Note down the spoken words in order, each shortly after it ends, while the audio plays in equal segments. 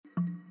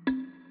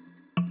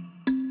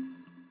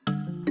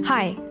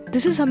Hi,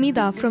 this is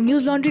Hamida from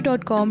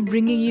newslaundry.com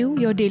bringing you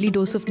your daily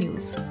dose of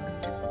news.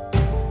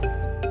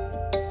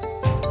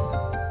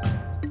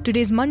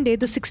 Today is Monday,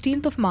 the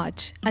 16th of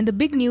March, and the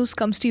big news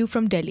comes to you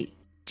from Delhi.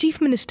 Chief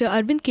Minister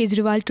Arvind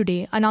Kejriwal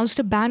today announced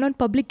a ban on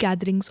public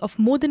gatherings of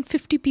more than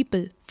 50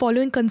 people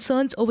following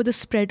concerns over the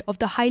spread of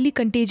the highly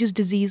contagious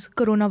disease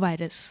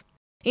coronavirus.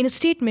 In a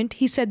statement,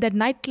 he said that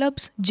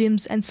nightclubs,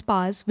 gyms and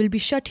spas will be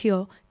shut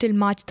here till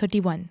March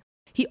 31.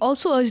 He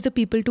also urged the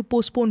people to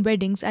postpone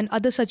weddings and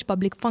other such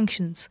public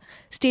functions,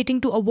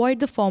 stating to avoid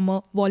the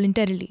former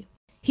voluntarily.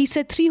 He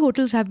said 3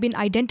 hotels have been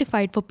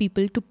identified for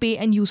people to pay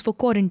and use for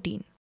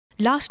quarantine.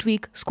 Last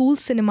week,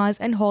 schools, cinemas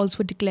and halls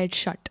were declared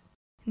shut.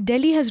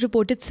 Delhi has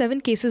reported 7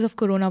 cases of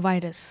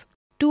coronavirus.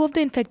 2 of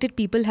the infected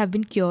people have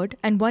been cured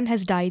and 1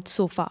 has died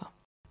so far.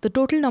 The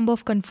total number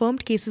of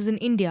confirmed cases in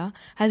India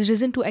has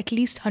risen to at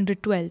least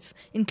 112,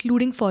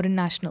 including foreign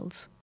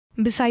nationals.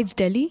 Besides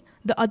Delhi,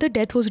 the other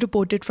death was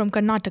reported from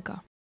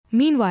Karnataka.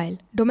 Meanwhile,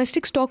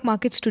 domestic stock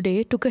markets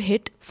today took a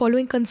hit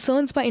following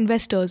concerns by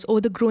investors over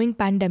the growing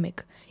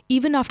pandemic,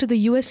 even after the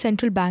US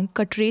Central Bank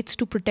cut rates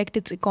to protect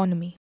its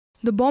economy.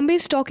 The Bombay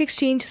Stock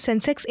Exchange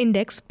Sensex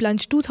Index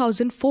plunged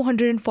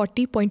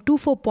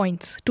 2,440.24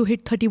 points to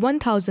hit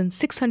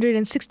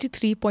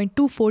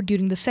 31,663.24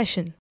 during the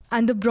session.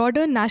 And the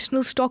broader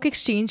National Stock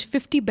Exchange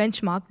 50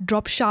 benchmark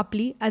dropped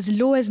sharply as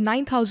low as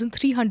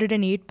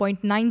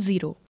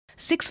 9,308.90.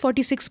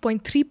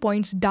 646.3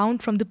 points down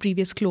from the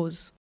previous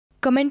close.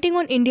 Commenting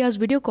on India's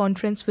video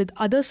conference with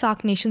other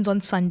SAARC nations on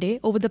Sunday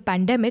over the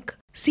pandemic,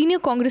 senior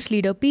Congress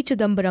leader P.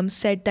 Chidambaram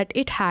said that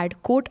it had,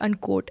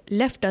 quote-unquote,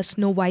 left us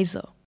no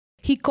wiser.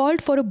 He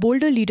called for a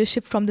bolder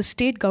leadership from the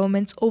state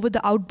governments over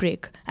the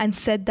outbreak and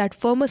said that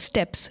firmer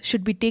steps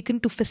should be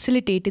taken to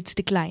facilitate its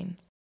decline.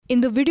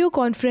 In the video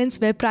conference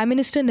where Prime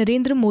Minister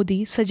Narendra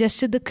Modi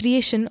suggested the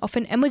creation of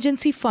an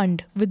emergency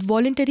fund with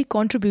voluntary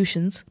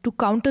contributions to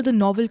counter the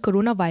novel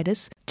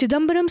coronavirus,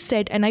 Chidambaram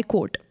said, and I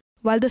quote,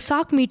 "While the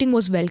SAARC meeting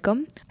was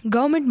welcome,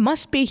 government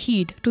must pay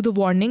heed to the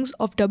warnings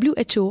of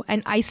WHO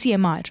and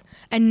ICMR,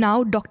 and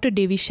now Dr.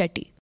 Devi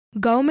Shetty.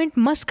 Government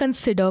must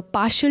consider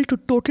partial to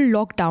total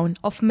lockdown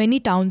of many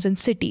towns and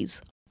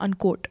cities,"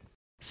 unquote.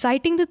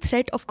 Citing the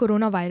threat of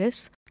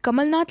coronavirus,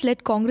 Kamal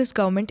Nath-led Congress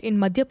government in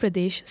Madhya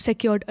Pradesh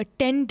secured a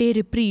 10-day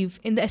reprieve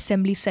in the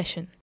assembly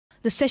session.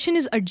 The session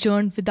is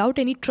adjourned without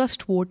any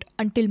trust vote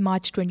until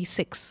March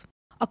 26.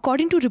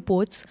 According to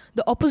reports,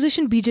 the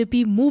opposition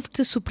BJP moved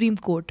the Supreme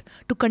Court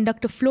to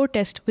conduct a floor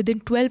test within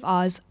 12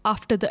 hours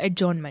after the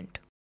adjournment.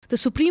 The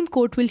Supreme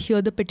Court will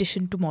hear the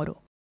petition tomorrow.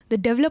 The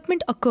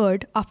development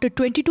occurred after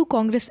 22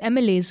 Congress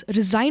MLAs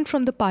resigned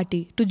from the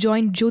party to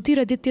join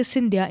Jyotiraditya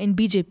Scindia in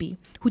BJP,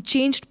 who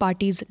changed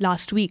parties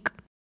last week.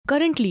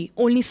 Currently,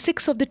 only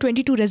 6 of the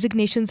 22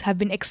 resignations have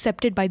been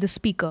accepted by the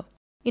Speaker.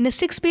 In a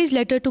 6-page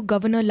letter to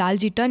Governor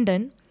Lalji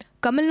Tandon,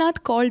 Kamal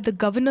Nath called the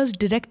Governor's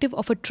directive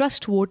of a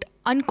trust vote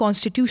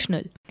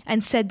unconstitutional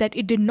and said that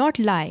it did not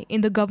lie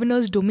in the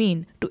Governor's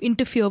domain to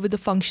interfere with the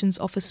functions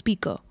of a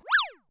Speaker.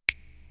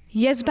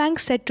 Yes Bank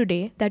said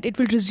today that it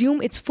will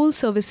resume its full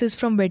services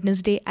from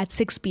Wednesday at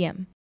 6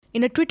 p.m.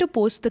 In a Twitter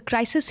post, the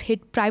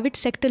crisis-hit private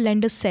sector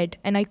lenders said,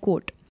 and I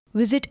quote,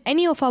 "Visit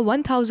any of our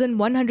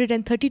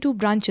 1,132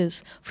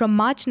 branches from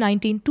March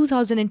 19,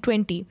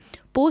 2020,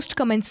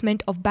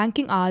 post-commencement of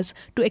banking hours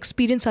to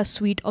experience our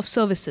suite of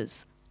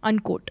services,"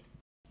 unquote.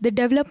 The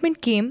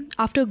development came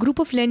after a group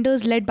of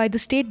lenders led by the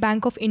State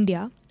Bank of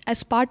India,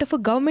 as part of a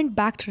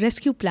government-backed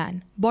rescue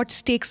plan, bought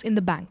stakes in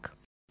the bank.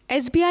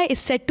 SBI is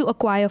set to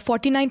acquire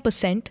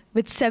 49%,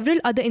 with several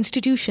other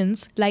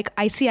institutions like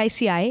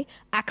ICICI,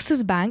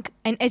 Axis Bank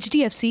and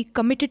HDFC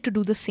committed to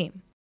do the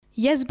same.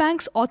 Yes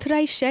Bank's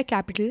authorized share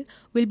capital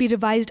will be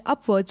revised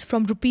upwards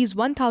from Rs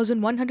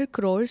 1,100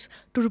 crores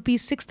to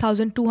Rs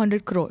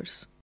 6,200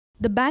 crores.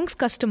 The bank's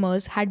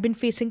customers had been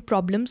facing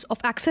problems of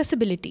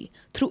accessibility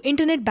through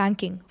internet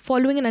banking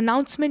following an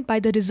announcement by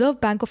the Reserve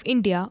Bank of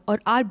India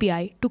or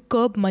RBI to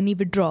curb money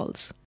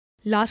withdrawals.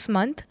 Last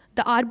month,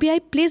 the RBI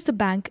placed the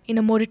bank in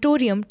a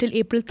moratorium till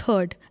April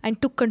 3rd and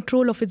took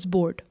control of its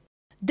board.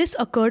 This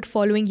occurred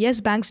following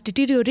Yes Bank's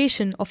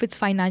deterioration of its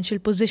financial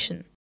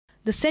position.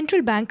 The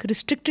central bank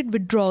restricted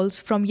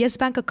withdrawals from Yes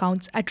Bank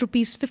accounts at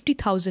Rs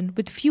 50,000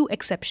 with few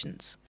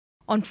exceptions.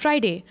 On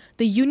Friday,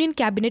 the Union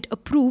Cabinet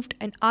approved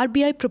an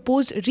RBI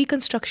proposed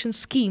reconstruction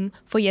scheme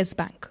for Yes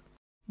Bank.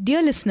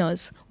 Dear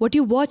listeners, what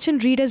you watch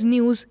and read as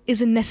news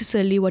isn't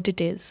necessarily what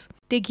it is.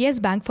 Take Yes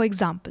Bank for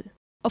example.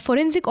 A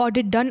forensic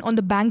audit done on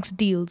the bank's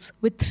deals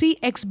with 3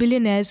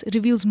 ex-billionaires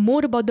reveals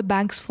more about the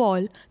bank's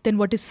fall than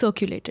what is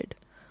circulated.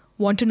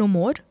 Want to know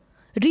more?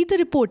 Read the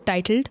report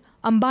titled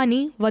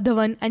Ambani,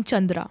 Vadhavan and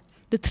Chandra,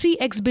 the 3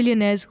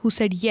 ex-billionaires who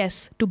said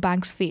yes to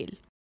banks fail.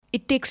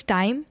 It takes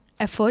time,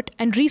 effort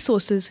and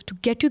resources to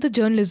get you the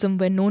journalism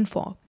we're known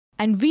for.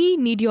 And we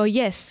need your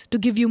yes to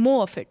give you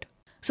more of it.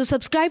 So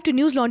subscribe to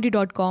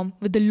newslaundry.com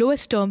with the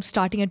lowest terms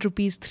starting at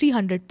Rs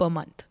 300 per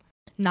month.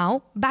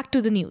 Now, back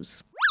to the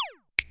news.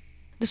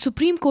 The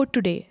Supreme Court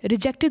today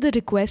rejected the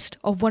request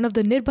of one of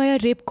the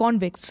Nirbhaya rape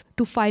convicts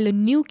to file a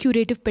new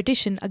curative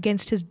petition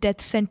against his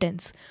death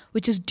sentence,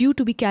 which is due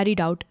to be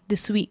carried out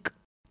this week.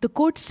 The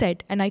court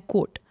said, and I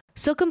quote,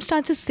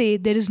 "Circumstances say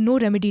there is no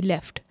remedy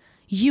left.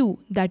 You,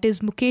 that is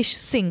Mukesh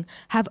Singh,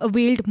 have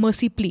availed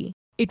mercy plea.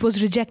 It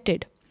was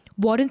rejected.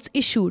 Warrants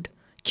issued.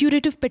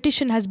 Curative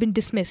petition has been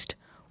dismissed.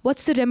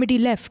 What's the remedy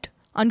left?"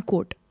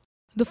 Unquote.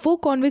 The 4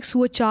 convicts who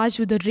were charged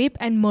with the rape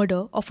and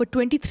murder of a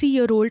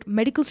 23-year-old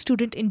medical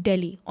student in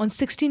Delhi on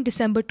 16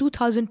 December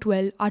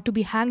 2012 are to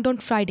be hanged on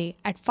Friday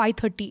at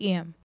 5:30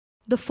 a.m.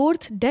 The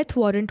 4th death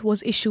warrant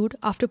was issued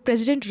after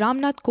President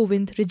Ramnath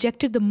Kovind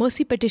rejected the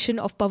mercy petition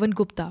of Pawan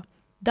Gupta,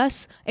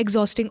 thus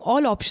exhausting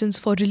all options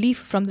for relief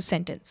from the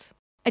sentence.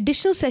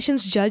 Additional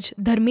Sessions Judge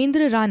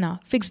Dharmendra Rana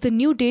fixed the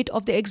new date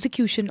of the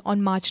execution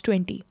on March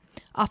 20,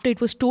 after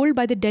it was told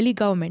by the Delhi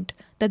government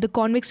that the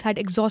convicts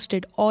had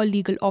exhausted all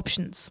legal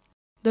options.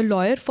 The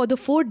lawyer for the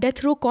 4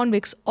 death row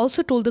convicts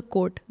also told the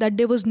court that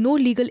there was no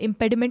legal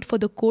impediment for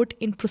the court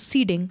in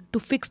proceeding to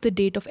fix the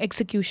date of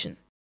execution.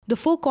 The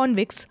 4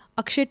 convicts,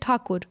 Akshay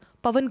Thakur,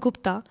 Pawan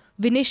Gupta,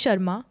 Vinay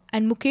Sharma,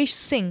 and Mukesh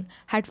Singh,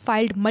 had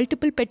filed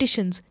multiple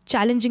petitions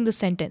challenging the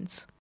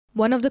sentence.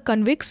 One of the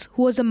convicts,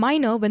 who was a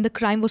minor when the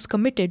crime was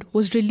committed,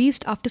 was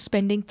released after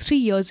spending 3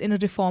 years in a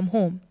reform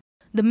home.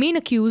 The main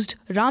accused,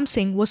 Ram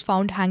Singh, was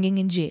found hanging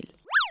in jail.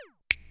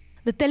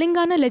 The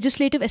Telangana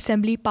Legislative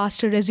Assembly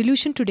passed a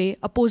resolution today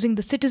opposing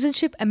the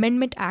Citizenship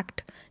Amendment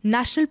Act,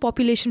 National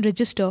Population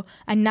Register,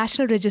 and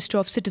National Register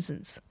of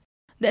Citizens.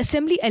 The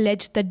Assembly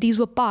alleged that these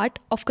were part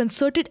of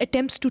concerted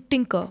attempts to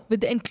tinker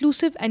with the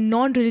inclusive and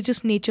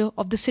non-religious nature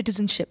of the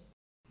citizenship.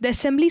 The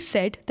Assembly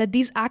said that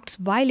these acts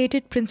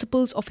violated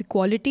principles of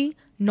equality,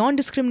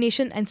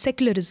 non-discrimination, and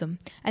secularism,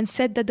 and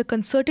said that the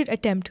concerted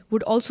attempt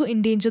would also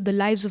endanger the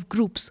lives of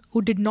groups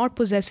who did not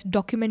possess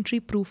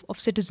documentary proof of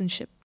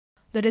citizenship.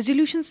 The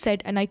resolution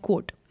said, and I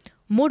quote,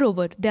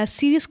 "Moreover, there are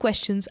serious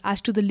questions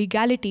as to the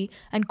legality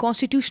and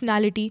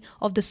constitutionality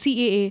of the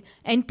CAA,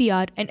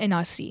 NPR, and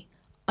NRC."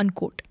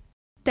 Unquote.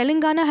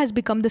 Telangana has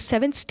become the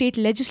 7th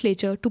state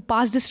legislature to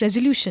pass this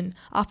resolution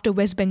after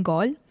West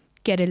Bengal,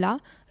 Kerala,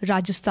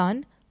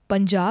 Rajasthan,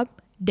 Punjab,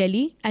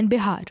 Delhi, and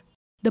Bihar.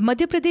 The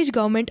Madhya Pradesh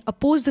government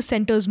opposed the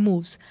centre's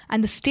moves,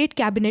 and the state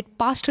cabinet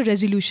passed a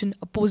resolution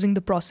opposing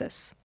the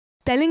process.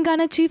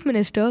 Telangana Chief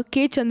Minister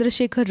K.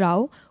 Chandrasekhar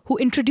Rao, who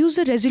introduced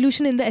the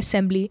resolution in the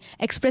Assembly,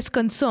 expressed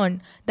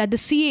concern that the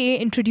CAA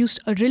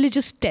introduced a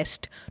religious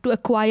test to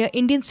acquire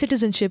Indian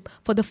citizenship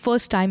for the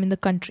first time in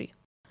the country.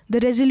 The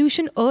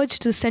resolution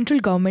urged the central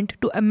government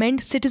to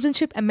amend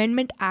Citizenship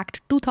Amendment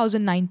Act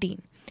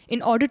 2019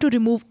 in order to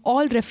remove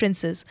all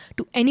references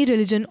to any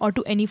religion or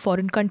to any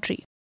foreign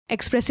country.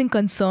 Expressing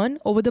concern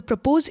over the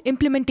proposed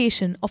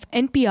implementation of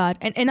NPR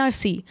and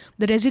NRC,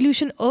 the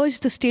resolution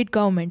urged the state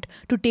government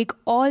to take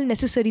all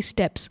necessary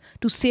steps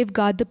to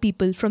safeguard the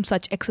people from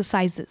such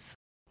exercises.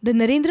 The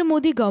Narendra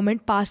Modi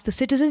government passed the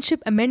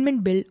Citizenship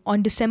Amendment Bill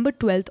on December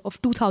 12th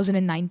of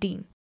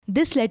 2019.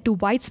 This led to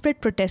widespread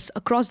protests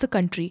across the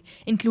country,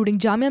 including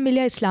Jamia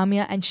Millia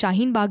Islamia and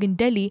Shaheen Bagh in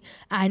Delhi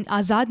and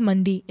Azad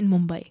Mandi in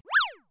Mumbai.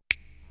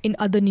 In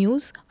other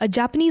news, a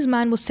Japanese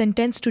man was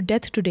sentenced to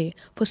death today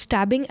for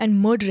stabbing and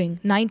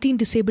murdering 19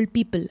 disabled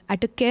people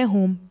at a care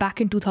home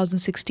back in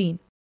 2016.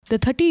 The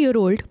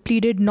 30-year-old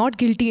pleaded not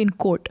guilty in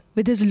court,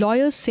 with his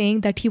lawyers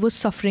saying that he was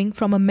suffering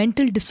from a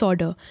mental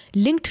disorder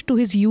linked to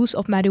his use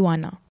of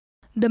marijuana.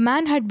 The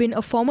man had been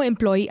a former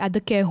employee at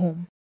the care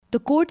home. The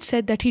court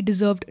said that he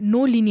deserved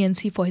no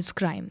leniency for his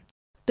crime.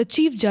 The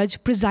chief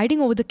judge presiding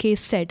over the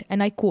case said,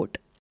 and I quote,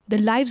 "The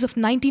lives of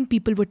 19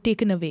 people were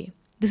taken away.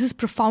 This is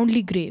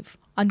profoundly grave."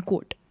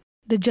 Unquote.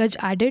 The judge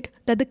added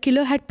that the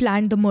killer had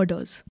planned the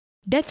murders.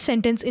 Death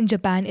sentence in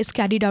Japan is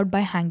carried out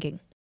by hanging.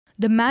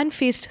 The man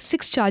faced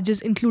 6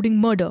 charges including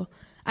murder,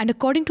 and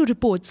according to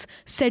reports,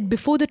 said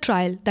before the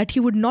trial that he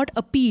would not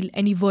appeal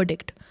any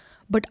verdict,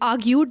 but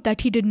argued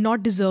that he did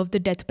not deserve the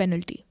death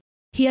penalty.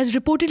 He has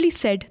reportedly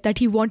said that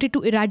he wanted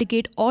to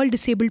eradicate all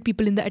disabled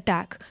people in the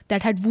attack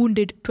that had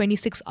wounded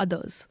 26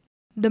 others.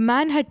 The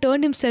man had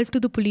turned himself to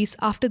the police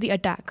after the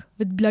attack,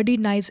 with bloody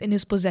knives in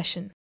his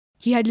possession.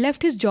 He had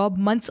left his job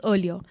months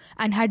earlier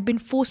and had been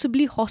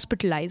forcibly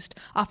hospitalized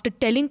after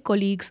telling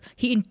colleagues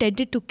he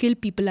intended to kill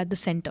people at the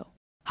center.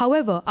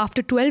 However,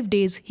 after 12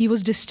 days, he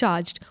was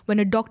discharged when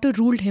a doctor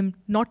ruled him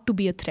not to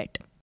be a threat.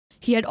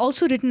 He had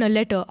also written a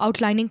letter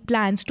outlining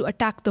plans to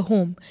attack the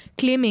home,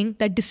 claiming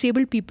that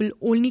disabled people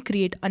only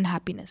create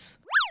unhappiness.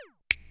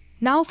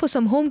 Now for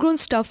some homegrown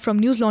stuff from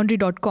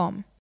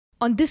newslaundry.com.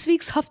 On this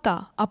week's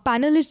Hafta, our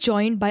panel is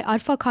joined by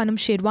Arfa Khanum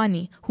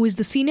Sherwani, who is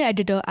the senior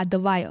editor at The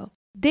Wire.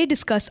 They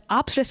discuss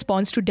AAP's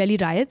response to Delhi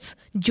riots,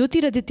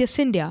 Jyotiraditya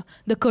Scindia,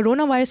 the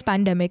coronavirus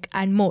pandemic,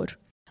 and more.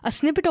 A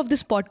snippet of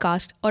this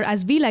podcast, or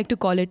as we like to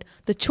call it,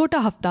 the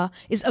Chota Hafta,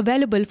 is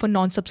available for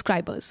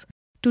non-subscribers.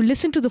 To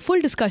listen to the full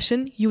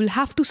discussion, you will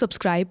have to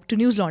subscribe to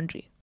News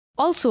Laundry.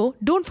 Also,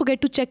 don't forget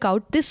to check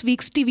out this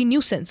week's TV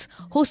Nuisance,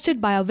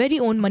 hosted by our very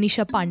own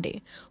Manisha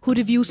Pandey, who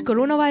reviews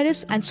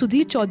coronavirus and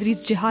Sudhir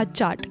Chaudhary's Jihad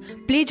chart,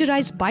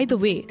 plagiarized, by the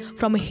way,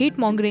 from a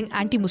hate-mongering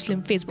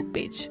anti-Muslim Facebook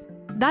page.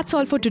 That's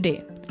all for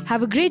today.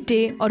 Have a great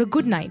day or a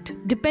good night,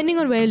 depending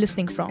on where you're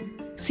listening from.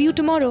 See you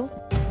tomorrow.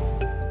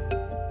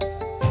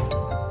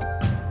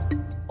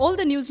 All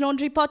the News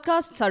Laundry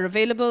podcasts are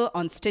available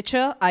on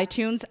Stitcher,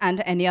 iTunes,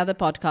 and any other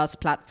podcast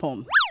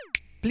platform.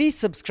 Please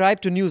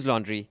subscribe to News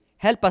Laundry.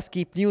 Help us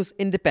keep news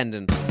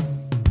independent.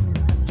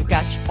 To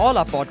catch all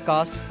our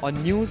podcasts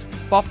on news,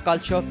 pop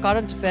culture,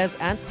 current affairs,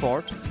 and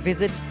sport,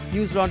 visit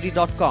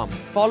newslaundry.com.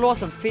 Follow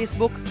us on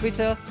Facebook,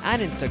 Twitter,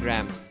 and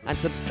Instagram, and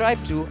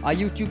subscribe to our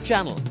YouTube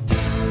channel.